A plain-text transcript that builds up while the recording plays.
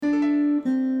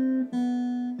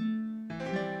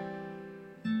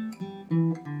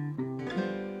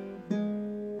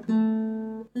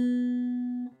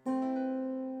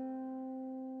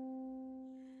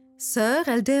Sœur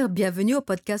Elder, bienvenue au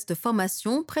podcast de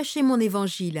formation Prêchez mon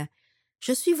évangile.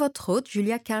 Je suis votre hôte,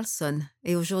 Julia Carlson,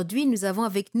 et aujourd'hui nous avons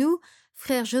avec nous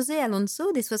frère José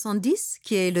Alonso des 70,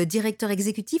 qui est le directeur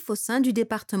exécutif au sein du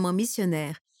département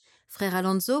missionnaire. Frère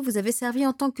Alonso, vous avez servi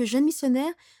en tant que jeune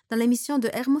missionnaire dans la mission de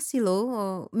Hermosillo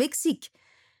au Mexique,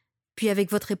 puis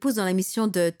avec votre épouse dans la mission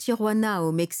de Tijuana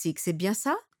au Mexique, c'est bien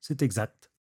ça? C'est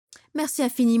exact. Merci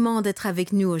infiniment d'être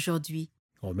avec nous aujourd'hui.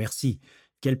 Oh, merci.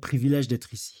 Quel privilège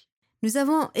d'être ici. Nous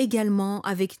avons également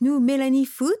avec nous Melanie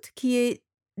Foote, qui est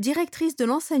directrice de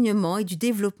l'enseignement et du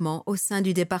développement au sein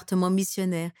du département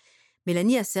missionnaire.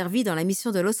 Mélanie a servi dans la mission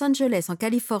de Los Angeles en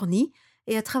Californie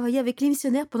et a travaillé avec les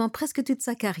missionnaires pendant presque toute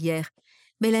sa carrière.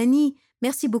 Mélanie,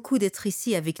 merci beaucoup d'être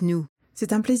ici avec nous.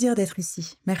 C'est un plaisir d'être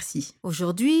ici. Merci.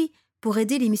 Aujourd'hui, pour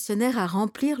aider les missionnaires à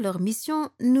remplir leur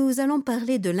mission, nous allons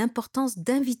parler de l'importance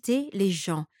d'inviter les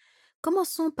gens.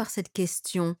 Commençons par cette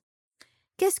question.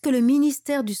 Qu'est-ce que le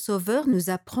ministère du Sauveur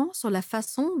nous apprend sur la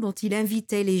façon dont il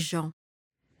invitait les gens?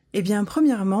 Eh bien,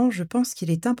 premièrement, je pense qu'il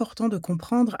est important de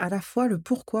comprendre à la fois le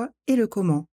pourquoi et le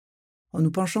comment. En nous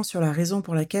penchant sur la raison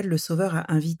pour laquelle le Sauveur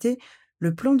a invité,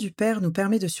 le plan du Père nous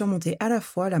permet de surmonter à la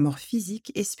fois la mort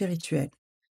physique et spirituelle.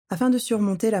 Afin de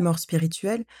surmonter la mort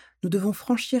spirituelle, nous devons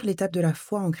franchir l'étape de la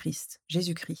foi en Christ,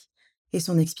 Jésus-Christ, et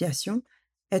son expiation,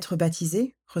 être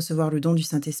baptisé, recevoir le don du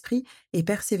Saint-Esprit et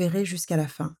persévérer jusqu'à la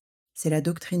fin. C'est la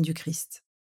doctrine du Christ.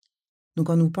 Donc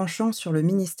en nous penchant sur le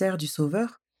ministère du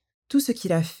Sauveur, tout ce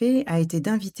qu'il a fait a été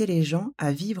d'inviter les gens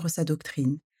à vivre sa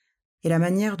doctrine. Et la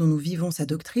manière dont nous vivons sa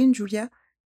doctrine, Julia,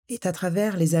 est à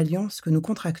travers les alliances que nous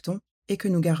contractons et que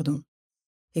nous gardons.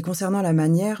 Et concernant la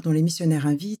manière dont les missionnaires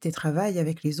invitent et travaillent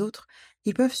avec les autres,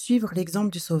 ils peuvent suivre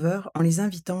l'exemple du Sauveur en les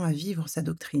invitant à vivre sa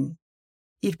doctrine.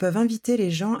 Ils peuvent inviter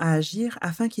les gens à agir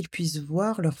afin qu'ils puissent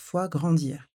voir leur foi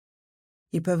grandir.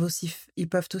 Ils peuvent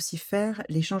aussi faire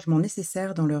les changements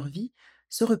nécessaires dans leur vie,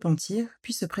 se repentir,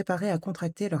 puis se préparer à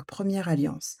contracter leur première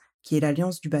alliance, qui est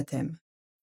l'alliance du baptême.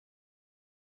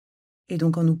 Et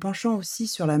donc en nous penchant aussi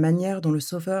sur la manière dont le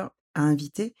Sauveur a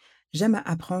invité, j'aime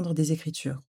apprendre des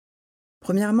Écritures.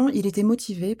 Premièrement, il était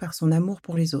motivé par son amour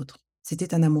pour les autres.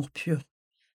 C'était un amour pur.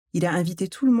 Il a invité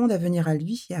tout le monde à venir à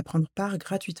lui et à prendre part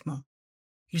gratuitement.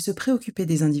 Il se préoccupait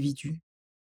des individus.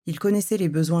 Il connaissait les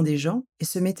besoins des gens et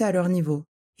se mettait à leur niveau,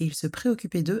 et il se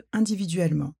préoccupait d'eux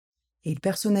individuellement, et il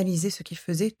personnalisait ce qu'il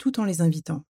faisait tout en les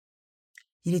invitant.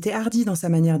 Il était hardi dans sa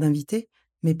manière d'inviter,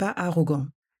 mais pas arrogant,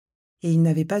 et il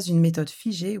n'avait pas une méthode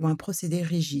figée ou un procédé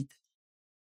rigide.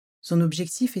 Son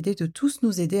objectif était de tous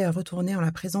nous aider à retourner en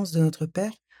la présence de notre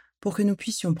Père pour que nous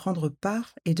puissions prendre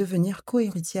part et devenir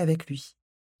co-héritiers avec lui.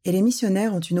 Et les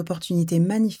missionnaires ont une opportunité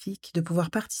magnifique de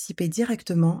pouvoir participer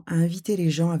directement à inviter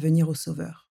les gens à venir au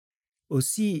Sauveur.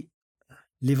 Aussi,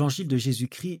 l'évangile de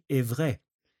Jésus-Christ est vrai.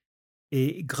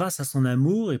 Et grâce à son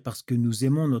amour et parce que nous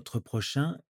aimons notre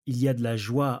prochain, il y a de la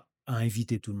joie à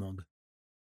inviter tout le monde.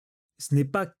 Ce n'est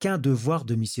pas qu'un devoir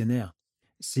de missionnaire.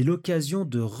 C'est l'occasion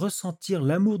de ressentir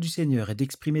l'amour du Seigneur et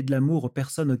d'exprimer de l'amour aux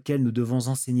personnes auxquelles nous devons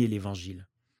enseigner l'évangile.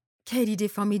 Quelle idée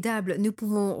formidable! Nous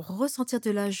pouvons ressentir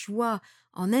de la joie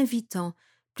en invitant,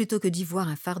 plutôt que d'y voir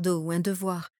un fardeau ou un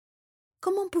devoir.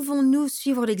 Comment pouvons-nous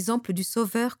suivre l'exemple du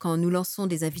Sauveur quand nous lançons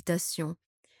des invitations?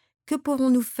 Que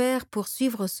pourrons-nous faire pour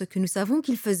suivre ce que nous savons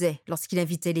qu'il faisait lorsqu'il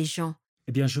invitait les gens?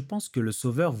 Eh bien, je pense que le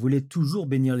Sauveur voulait toujours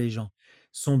bénir les gens.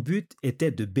 Son but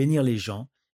était de bénir les gens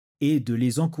et de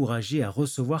les encourager à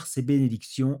recevoir ses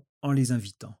bénédictions en les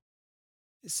invitant.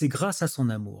 C'est grâce à son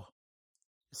amour.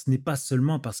 Ce n'est pas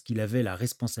seulement parce qu'il avait la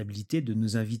responsabilité de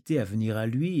nous inviter à venir à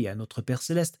lui et à notre Père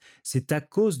céleste, c'est à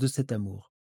cause de cet amour.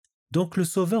 Donc le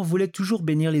Sauveur voulait toujours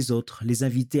bénir les autres, les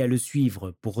inviter à le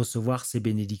suivre pour recevoir ses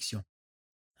bénédictions.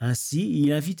 Ainsi,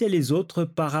 il invitait les autres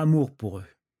par amour pour eux.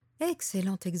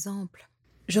 Excellent exemple.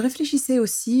 Je réfléchissais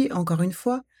aussi, encore une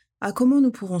fois, à comment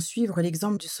nous pourrons suivre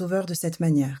l'exemple du Sauveur de cette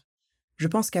manière. Je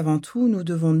pense qu'avant tout, nous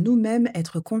devons nous-mêmes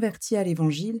être convertis à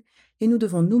l'Évangile et nous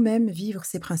devons nous-mêmes vivre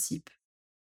ses principes.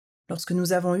 Lorsque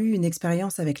nous avons eu une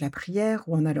expérience avec la prière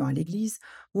ou en allant à l'église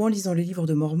ou en lisant le livre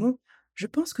de Mormon, je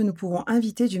pense que nous pourrons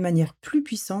inviter d'une manière plus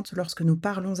puissante lorsque nous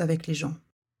parlons avec les gens.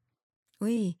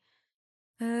 Oui.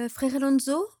 Frère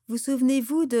Alonso, vous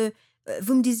souvenez-vous de...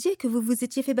 vous me disiez que vous vous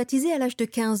étiez fait baptiser à l'âge de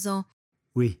 15 ans.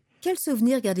 Oui. Quel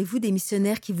souvenir gardez-vous des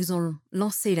missionnaires qui vous ont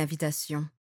lancé l'invitation?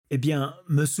 Eh bien,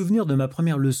 me souvenir de ma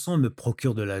première leçon me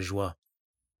procure de la joie.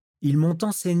 Ils m'ont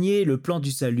enseigné le plan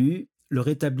du salut, le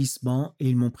rétablissement, et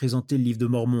ils m'ont présenté le livre de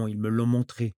Mormon, ils me l'ont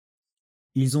montré.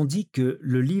 Ils ont dit que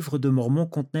le livre de Mormon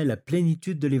contenait la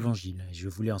plénitude de l'Évangile, et je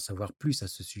voulais en savoir plus à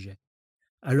ce sujet.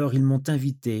 Alors ils m'ont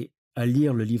invité à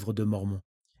lire le livre de Mormon,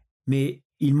 mais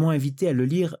ils m'ont invité à le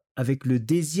lire avec le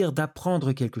désir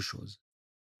d'apprendre quelque chose.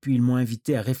 puis ils m'ont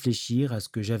invité à réfléchir à ce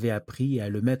que j'avais appris et à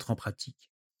le mettre en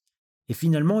pratique. Et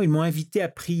finalement, ils m'ont invité à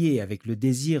prier avec le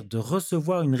désir de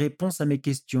recevoir une réponse à mes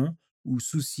questions ou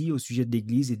soucis au sujet de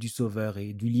l'Église et du Sauveur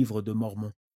et du livre de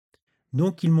Mormon.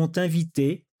 Donc ils m'ont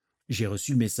invité, j'ai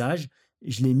reçu le message,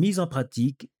 je l'ai mis en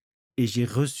pratique et j'ai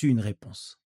reçu une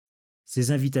réponse.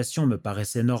 Ces invitations me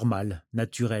paraissaient normales,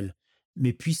 naturelles,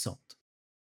 mais puissantes.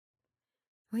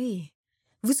 Oui.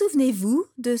 Vous souvenez-vous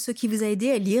de ce qui vous a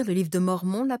aidé à lire le livre de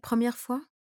Mormon la première fois?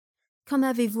 Qu'en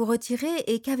avez-vous retiré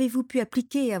et qu'avez-vous pu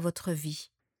appliquer à votre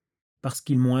vie? Parce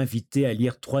qu'ils m'ont invité à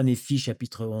lire 3 Néphi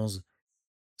chapitre 11.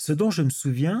 Ce dont je me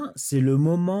souviens, c'est le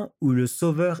moment où le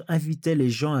Sauveur invitait les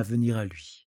gens à venir à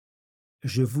lui.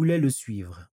 Je voulais le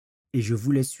suivre, et je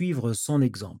voulais suivre son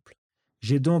exemple.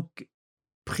 J'ai donc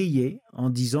prié en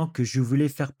disant que je voulais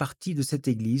faire partie de cette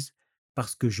Église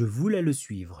parce que je voulais le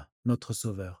suivre, notre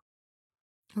Sauveur.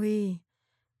 Oui.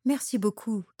 Merci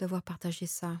beaucoup d'avoir partagé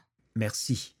ça.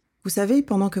 Merci. Vous savez,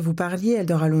 pendant que vous parliez,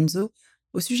 Eldor Alonso,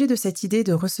 au sujet de cette idée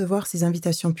de recevoir ces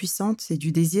invitations puissantes et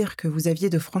du désir que vous aviez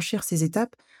de franchir ces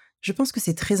étapes, je pense que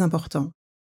c'est très important.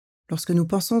 Lorsque nous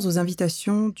pensons aux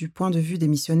invitations du point de vue des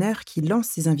missionnaires qui lancent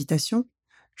ces invitations,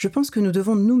 je pense que nous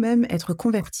devons nous-mêmes être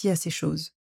convertis à ces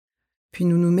choses. Puis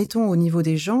nous nous mettons au niveau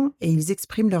des gens et ils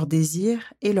expriment leur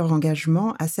désir et leur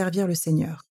engagement à servir le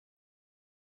Seigneur.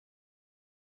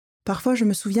 Parfois, je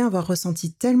me souviens avoir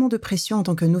ressenti tellement de pression en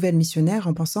tant que nouvelle missionnaire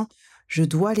en pensant je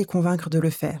dois les convaincre de le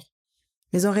faire.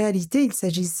 Mais en réalité, il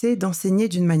s'agissait d'enseigner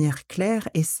d'une manière claire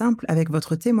et simple avec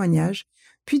votre témoignage,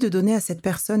 puis de donner à cette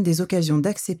personne des occasions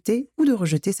d'accepter ou de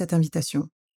rejeter cette invitation.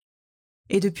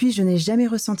 Et depuis, je n'ai jamais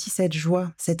ressenti cette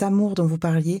joie, cet amour dont vous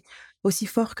parliez, aussi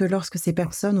fort que lorsque ces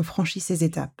personnes ont franchi ces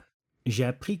étapes. J'ai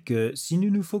appris que si nous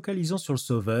nous focalisons sur le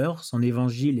Sauveur, son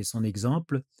évangile et son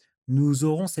exemple, nous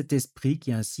aurons cet esprit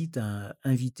qui incite à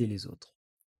inviter les autres.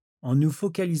 En nous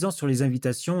focalisant sur les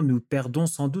invitations, nous perdons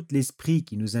sans doute l'esprit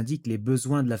qui nous indique les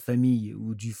besoins de la famille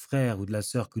ou du frère ou de la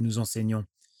sœur que nous enseignons.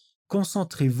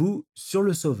 Concentrez-vous sur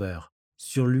le Sauveur,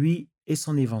 sur lui et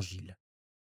son évangile.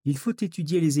 Il faut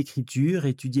étudier les Écritures,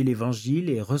 étudier l'Évangile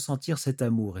et ressentir cet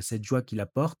amour et cette joie qu'il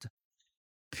apporte,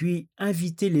 puis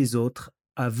inviter les autres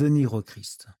à venir au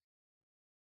Christ.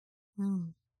 Hmm.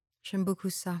 J'aime beaucoup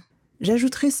ça.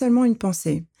 J'ajouterai seulement une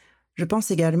pensée. Je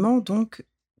pense également, donc,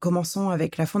 commençons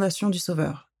avec la Fondation du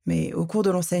Sauveur. Mais au cours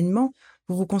de l'enseignement,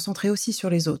 vous vous concentrez aussi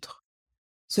sur les autres.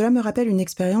 Cela me rappelle une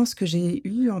expérience que j'ai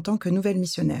eue en tant que nouvelle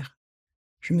missionnaire.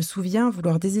 Je me souviens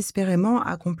vouloir désespérément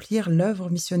accomplir l'œuvre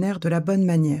missionnaire de la bonne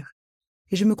manière,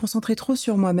 et je me concentrais trop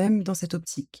sur moi-même dans cette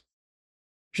optique.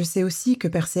 Je sais aussi que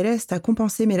Père Céleste a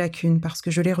compensé mes lacunes parce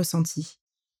que je l'ai ressenti.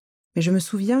 Mais je me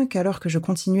souviens qu'alors que je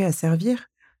continuais à servir,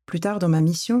 plus tard dans ma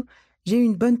mission, j'ai eu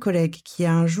une bonne collègue qui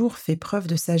a un jour fait preuve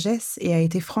de sagesse et a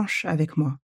été franche avec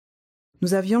moi.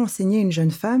 Nous avions enseigné une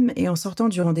jeune femme et en sortant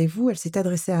du rendez-vous, elle s'est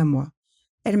adressée à moi.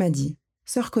 Elle m'a dit «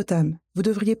 Sœur Kotam, vous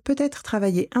devriez peut-être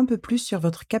travailler un peu plus sur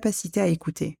votre capacité à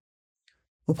écouter. »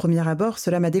 Au premier abord,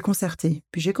 cela m'a déconcertée,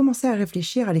 puis j'ai commencé à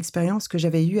réfléchir à l'expérience que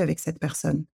j'avais eue avec cette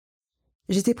personne.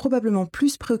 J'étais probablement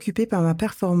plus préoccupée par ma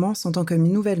performance en tant que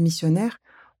nouvelle missionnaire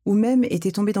ou même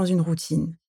était tombée dans une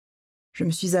routine. Je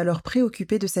me suis alors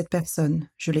préoccupée de cette personne.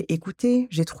 Je l'ai écoutée,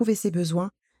 j'ai trouvé ses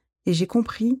besoins et j'ai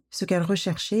compris ce qu'elle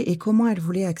recherchait et comment elle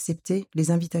voulait accepter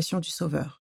les invitations du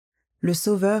Sauveur. Le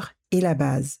Sauveur est la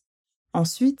base.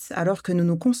 Ensuite, alors que nous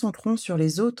nous concentrons sur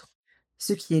les autres,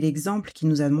 ce qui est l'exemple qu'il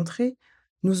nous a montré,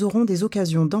 nous aurons des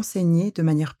occasions d'enseigner de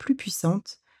manière plus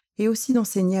puissante et aussi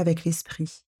d'enseigner avec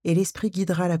l'esprit. Et l'esprit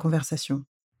guidera la conversation.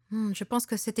 Je pense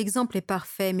que cet exemple est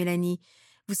parfait, Mélanie.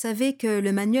 Vous savez que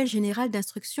le manuel général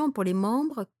d'instruction pour les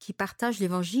membres qui partagent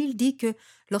l'Évangile dit que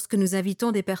lorsque nous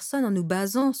invitons des personnes en nous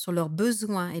basant sur leurs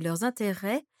besoins et leurs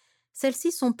intérêts,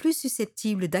 celles-ci sont plus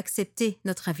susceptibles d'accepter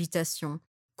notre invitation.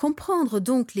 Comprendre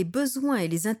donc les besoins et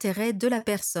les intérêts de la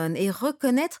personne et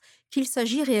reconnaître qu'il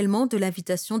s'agit réellement de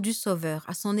l'invitation du Sauveur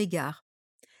à son égard.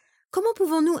 Comment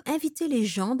pouvons-nous inviter les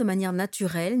gens de manière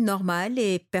naturelle, normale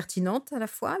et pertinente à la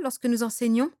fois lorsque nous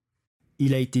enseignons?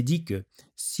 Il a été dit que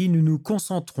si nous nous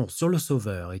concentrons sur le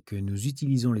Sauveur et que nous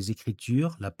utilisons les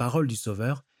Écritures, la parole du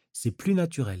Sauveur, c'est plus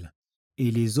naturel. Et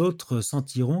les autres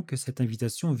sentiront que cette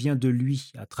invitation vient de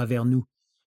lui, à travers nous,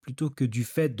 plutôt que du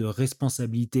fait de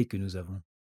responsabilités que nous avons.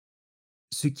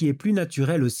 Ce qui est plus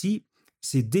naturel aussi,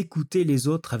 c'est d'écouter les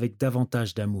autres avec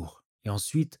davantage d'amour, et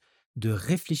ensuite de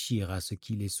réfléchir à ce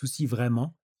qui les soucie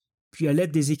vraiment, puis à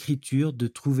l'aide des Écritures de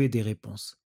trouver des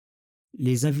réponses.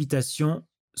 Les invitations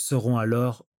seront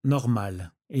alors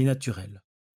normales et naturelles.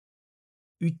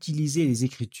 Utiliser les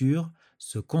Écritures,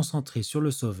 se concentrer sur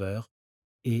le Sauveur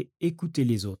et écouter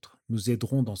les autres nous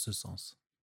aideront dans ce sens.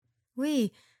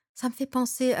 Oui, Ça me fait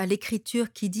penser à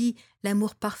l'Écriture qui dit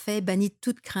l'amour parfait bannit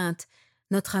toute crainte.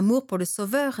 Notre amour pour le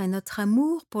Sauveur et notre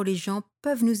amour pour les gens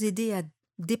peuvent nous aider à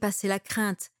dépasser la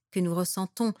crainte que nous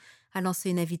ressentons à lancer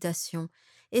une invitation.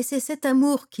 Et c'est cet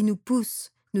amour qui nous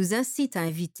pousse, nous incite à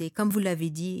inviter, comme vous l'avez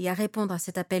dit, et à répondre à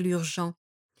cet appel urgent.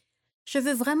 Je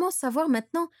veux vraiment savoir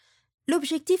maintenant,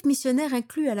 l'objectif missionnaire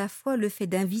inclut à la fois le fait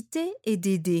d'inviter et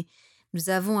d'aider. Nous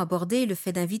avons abordé le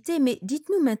fait d'inviter, mais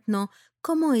dites-nous maintenant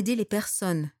comment aider les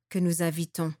personnes que nous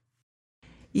invitons.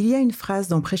 Il y a une phrase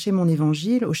dans Prêcher mon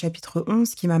évangile au chapitre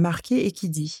 11 qui m'a marquée et qui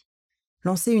dit: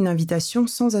 lancer une invitation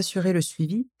sans assurer le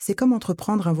suivi, c'est comme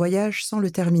entreprendre un voyage sans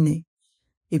le terminer.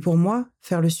 Et pour moi,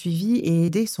 faire le suivi et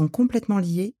aider sont complètement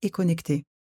liés et connectés.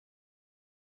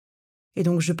 Et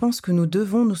donc je pense que nous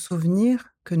devons nous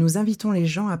souvenir que nous invitons les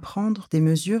gens à prendre des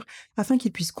mesures afin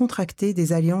qu'ils puissent contracter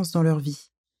des alliances dans leur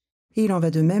vie. Et il en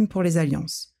va de même pour les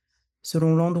alliances.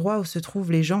 Selon l'endroit où se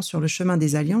trouvent les gens sur le chemin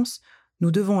des alliances,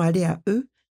 nous devons aller à eux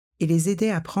et les aider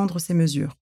à prendre ces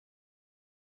mesures.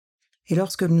 Et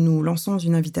lorsque nous lançons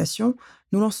une invitation,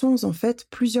 nous lançons en fait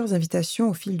plusieurs invitations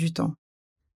au fil du temps.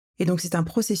 Et donc c'est un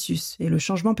processus, et le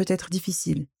changement peut être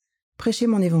difficile. Prêcher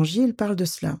mon évangile parle de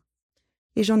cela.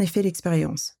 Et j'en ai fait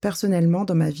l'expérience. Personnellement,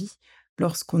 dans ma vie,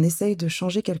 lorsqu'on essaye de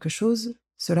changer quelque chose,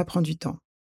 cela prend du temps.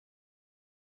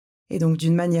 Et donc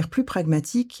d'une manière plus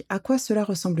pragmatique, à quoi cela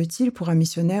ressemble-t-il pour un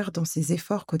missionnaire dans ses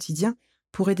efforts quotidiens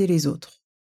pour aider les autres?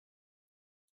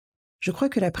 Je crois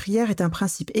que la prière est un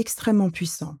principe extrêmement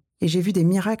puissant, et j'ai vu des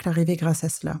miracles arriver grâce à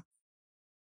cela.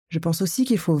 Je pense aussi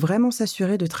qu'il faut vraiment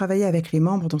s'assurer de travailler avec les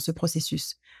membres dans ce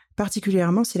processus,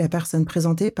 particulièrement si la personne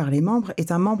présentée par les membres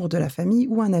est un membre de la famille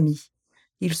ou un ami.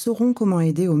 Ils sauront comment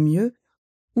aider au mieux,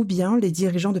 ou bien les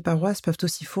dirigeants de paroisse peuvent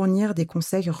aussi fournir des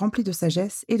conseils remplis de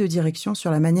sagesse et de direction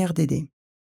sur la manière d'aider.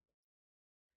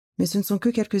 Mais ce ne sont que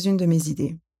quelques-unes de mes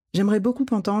idées. J'aimerais beaucoup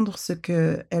entendre ce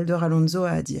que Elder Alonso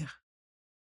a à dire.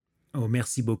 Oh,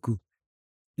 merci beaucoup.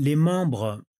 Les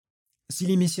membres, si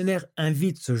les missionnaires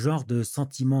invitent ce genre de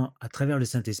sentiments à travers le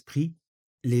Saint-Esprit,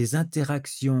 les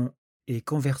interactions et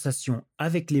conversations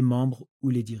avec les membres ou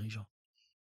les dirigeants.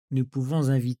 Nous pouvons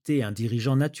inviter un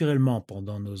dirigeant naturellement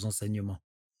pendant nos enseignements.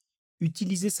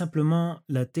 Utilisez simplement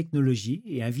la technologie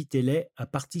et invitez-les à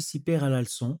participer à la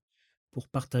leçon pour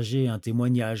partager un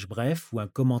témoignage bref ou un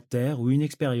commentaire ou une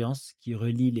expérience qui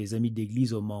relie les amis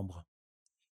d'église aux membres.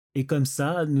 Et comme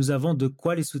ça, nous avons de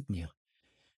quoi les soutenir.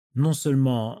 Non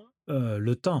seulement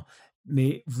le temps,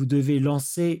 mais vous devez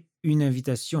lancer une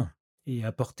invitation et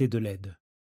apporter de l'aide.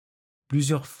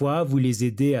 Plusieurs fois, vous les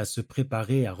aidez à se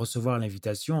préparer à recevoir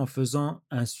l'invitation en faisant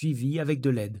un suivi avec de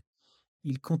l'aide.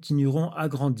 Ils continueront à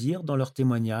grandir dans leur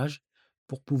témoignage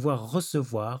pour pouvoir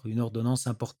recevoir une ordonnance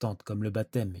importante comme le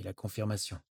baptême et la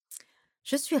confirmation.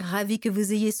 Je suis ravie que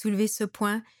vous ayez soulevé ce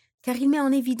point, car il met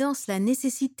en évidence la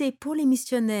nécessité pour les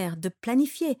missionnaires de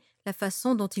planifier la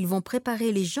façon dont ils vont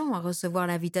préparer les gens à recevoir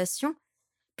l'invitation,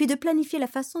 puis de planifier la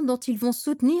façon dont ils vont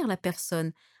soutenir la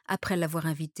personne après l'avoir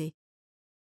invitée.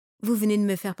 Vous venez de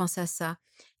me faire penser à ça.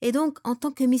 Et donc, en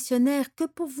tant que missionnaire, que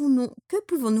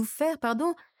pouvons-nous faire,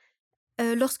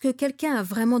 lorsque quelqu'un a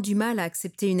vraiment du mal à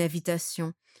accepter une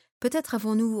invitation? Peut-être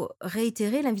avons-nous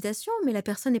réitéré l'invitation, mais la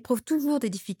personne éprouve toujours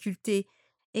des difficultés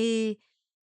et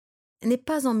n'est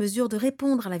pas en mesure de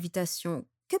répondre à l'invitation.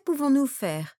 Que pouvons-nous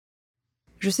faire?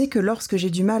 Je sais que lorsque j'ai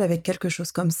du mal avec quelque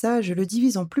chose comme ça, je le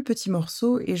divise en plus petits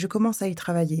morceaux et je commence à y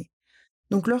travailler.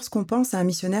 Donc lorsqu'on pense à un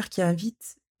missionnaire qui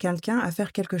invite quelqu'un à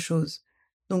faire quelque chose,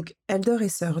 donc elder et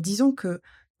sœur, disons que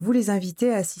vous les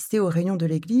invitez à assister aux réunions de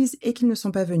l'église et qu'ils ne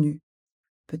sont pas venus.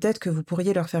 Peut-être que vous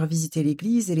pourriez leur faire visiter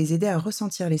l'église et les aider à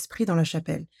ressentir l'esprit dans la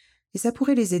chapelle. Et ça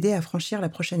pourrait les aider à franchir la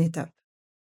prochaine étape.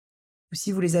 Ou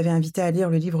si vous les avez invités à lire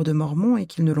le livre de Mormon et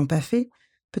qu'ils ne l'ont pas fait,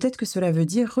 peut-être que cela veut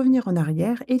dire revenir en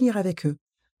arrière et lire avec eux.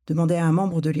 Demander à un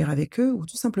membre de lire avec eux ou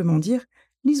tout simplement dire: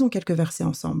 lisons quelques versets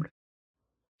ensemble.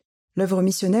 L'œuvre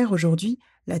missionnaire aujourd'hui,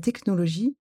 la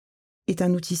technologie, est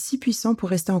un outil si puissant pour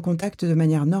rester en contact de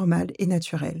manière normale et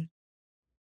naturelle.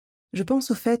 Je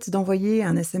pense au fait d'envoyer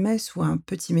un SMS ou un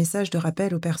petit message de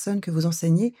rappel aux personnes que vous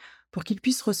enseignez pour qu'ils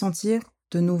puissent ressentir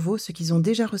de nouveau ce qu'ils ont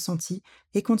déjà ressenti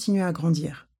et continuer à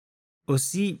grandir.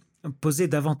 Aussi, posez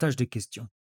davantage de questions.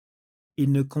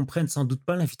 Ils ne comprennent sans doute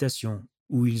pas l'invitation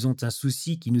ou ils ont un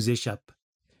souci qui nous échappe.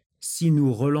 Si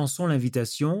nous relançons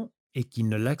l'invitation et qu'ils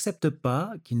ne l'acceptent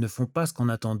pas, qu'ils ne font pas ce qu'on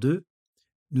attend d'eux,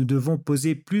 nous devons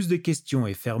poser plus de questions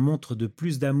et faire montre de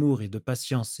plus d'amour et de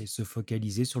patience et se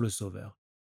focaliser sur le Sauveur.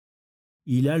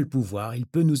 Il a le pouvoir, il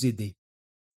peut nous aider.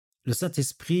 Le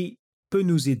Saint-Esprit peut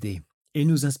nous aider et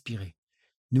nous inspirer.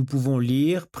 Nous pouvons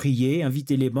lire, prier,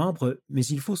 inviter les membres, mais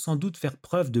il faut sans doute faire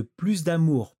preuve de plus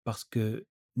d'amour parce que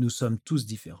nous sommes tous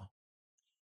différents.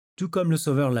 Tout comme le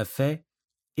Sauveur l'a fait,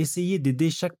 essayez d'aider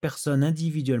chaque personne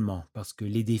individuellement parce que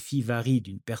les défis varient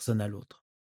d'une personne à l'autre.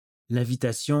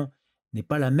 L'invitation n'est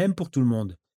pas la même pour tout le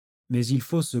monde, mais il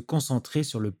faut se concentrer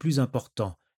sur le plus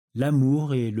important,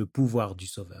 l'amour et le pouvoir du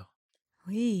Sauveur.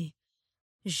 Oui,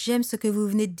 j'aime ce que vous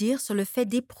venez de dire sur le fait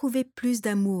d'éprouver plus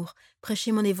d'amour.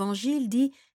 Prêcher mon évangile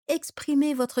dit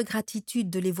exprimez votre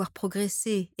gratitude de les voir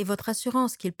progresser et votre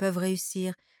assurance qu'ils peuvent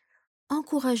réussir.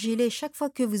 Encouragez-les chaque fois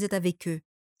que vous êtes avec eux.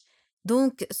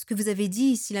 Donc, ce que vous avez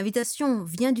dit, si l'invitation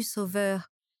vient du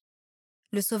Sauveur,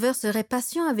 le Sauveur serait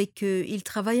patient avec eux, il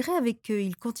travaillerait avec eux,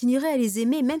 il continuerait à les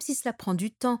aimer, même si cela prend du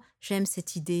temps. J'aime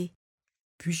cette idée.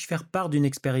 Puis-je faire part d'une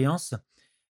expérience?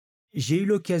 J'ai eu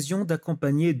l'occasion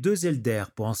d'accompagner 2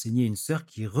 elders pour enseigner une sœur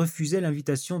qui refusait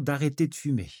l'invitation d'arrêter de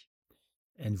fumer.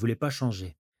 Elle ne voulait pas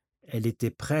changer. Elle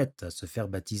était prête à se faire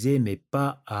baptiser, mais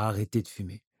pas à arrêter de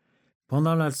fumer.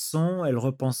 Pendant la leçon, elle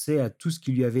repensait à tout ce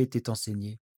qui lui avait été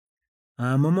enseigné. À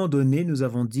un moment donné, nous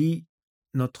avons dit: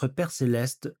 Notre Père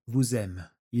céleste vous aime,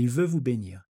 il veut vous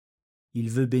bénir. Il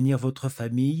veut bénir votre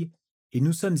famille, et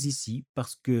nous sommes ici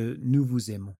parce que nous vous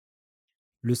aimons.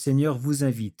 Le Seigneur vous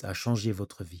invite à changer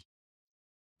votre vie.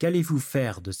 Qu'allez-vous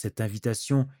faire de cette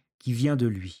invitation qui vient de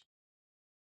lui?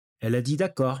 Elle a dit: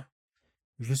 D'accord,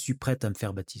 je suis prête à me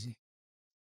faire baptiser.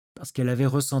 Parce qu'elle avait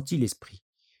ressenti l'Esprit.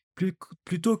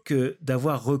 Plutôt que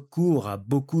d'avoir recours à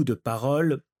beaucoup de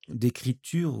paroles,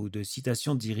 d'écritures ou de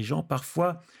citations de dirigeants,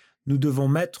 parfois nous devons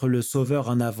mettre le Sauveur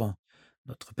en avant,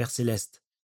 notre Père céleste,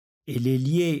 et les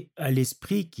lier à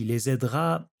l'Esprit qui les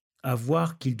aidera à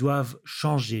voir qu'ils doivent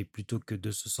changer plutôt que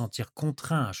de se sentir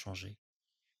contraints à changer.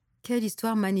 Quelle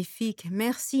histoire magnifique.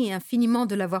 Merci infiniment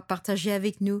de l'avoir partagée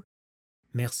avec nous.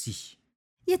 Merci.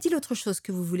 Y a-t-il autre chose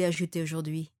que vous voulez ajouter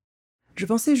aujourd'hui? Je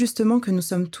pensais justement que nous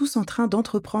sommes tous en train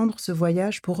d'entreprendre ce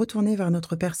voyage pour retourner vers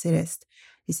notre Père céleste,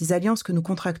 et ces alliances que nous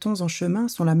contractons en chemin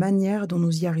sont la manière dont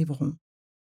nous y arriverons.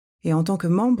 Et en tant que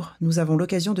membres, nous avons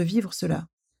l'occasion de vivre cela.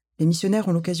 Les missionnaires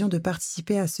ont l'occasion de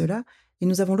participer à cela, et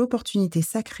nous avons l'opportunité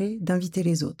sacrée d'inviter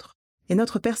les autres. Et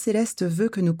notre Père céleste veut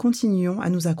que nous continuions à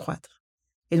nous accroître.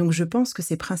 Et donc je pense que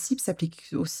ces principes s'appliquent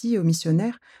aussi aux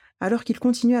missionnaires alors qu'ils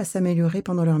continuent à s'améliorer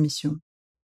pendant leur mission.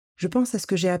 Je pense à ce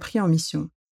que j'ai appris en mission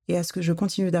et à ce que je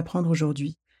continue d'apprendre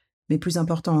aujourd'hui. Mais plus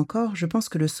important encore, je pense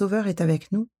que le Sauveur est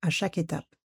avec nous à chaque étape.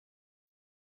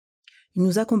 Il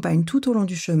nous accompagne tout au long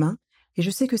du chemin et je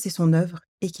sais que c'est son œuvre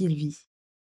et qu'il vit.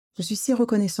 Je suis si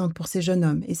reconnaissante pour ces jeunes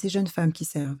hommes et ces jeunes femmes qui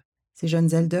servent, ces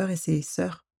jeunes elders et ces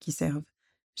sœurs qui servent.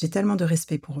 J'ai tellement de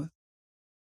respect pour eux.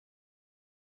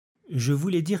 Je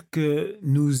voulais dire que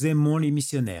nous aimons les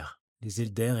missionnaires, les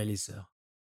elders et les sœurs.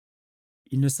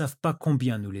 Ils ne savent pas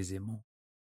combien nous les aimons.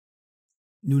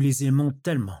 Nous les aimons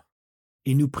tellement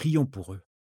et nous prions pour eux.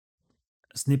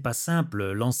 Ce n'est pas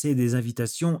simple, lancer des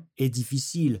invitations est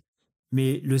difficile,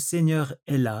 mais le Seigneur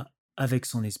est là avec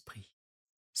son esprit.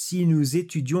 Si nous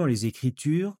étudions les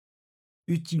Écritures,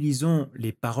 utilisons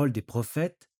les paroles des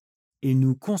prophètes et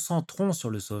nous concentrons sur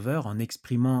le Sauveur en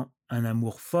exprimant un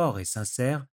amour fort et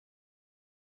sincère,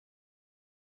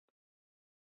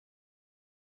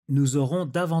 nous aurons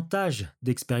davantage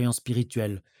d'expériences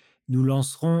spirituelles. Nous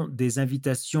lancerons des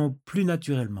invitations plus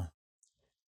naturellement.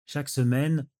 Chaque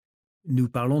semaine, nous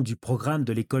parlons du programme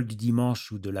de l'école du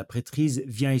dimanche ou de la prêtrise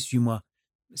Viens et suis-moi.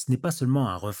 Ce n'est pas seulement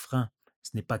un refrain,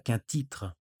 ce n'est pas qu'un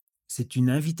titre. C'est une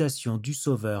invitation du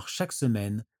Sauveur chaque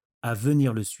semaine à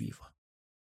venir le suivre.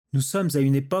 Nous sommes à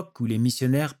une époque où les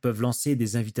missionnaires peuvent lancer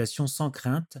des invitations sans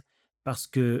crainte parce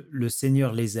que le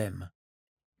Seigneur les aime.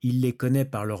 Il les connaît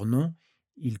par leur nom,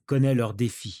 il connaît leurs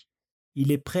défis.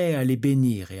 Il est prêt à les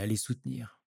bénir et à les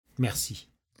soutenir. Merci.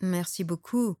 Merci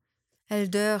beaucoup.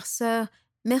 Elder, sœur,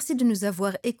 merci de nous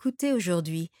avoir écoutés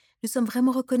aujourd'hui. Nous sommes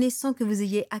vraiment reconnaissants que vous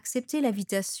ayez accepté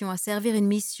l'invitation à servir une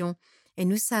mission et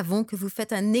nous savons que vous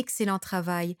faites un excellent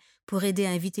travail pour aider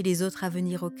à inviter les autres à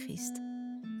venir au Christ.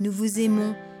 Nous vous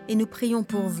aimons et nous prions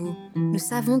pour vous. Nous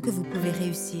savons que vous pouvez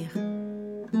réussir.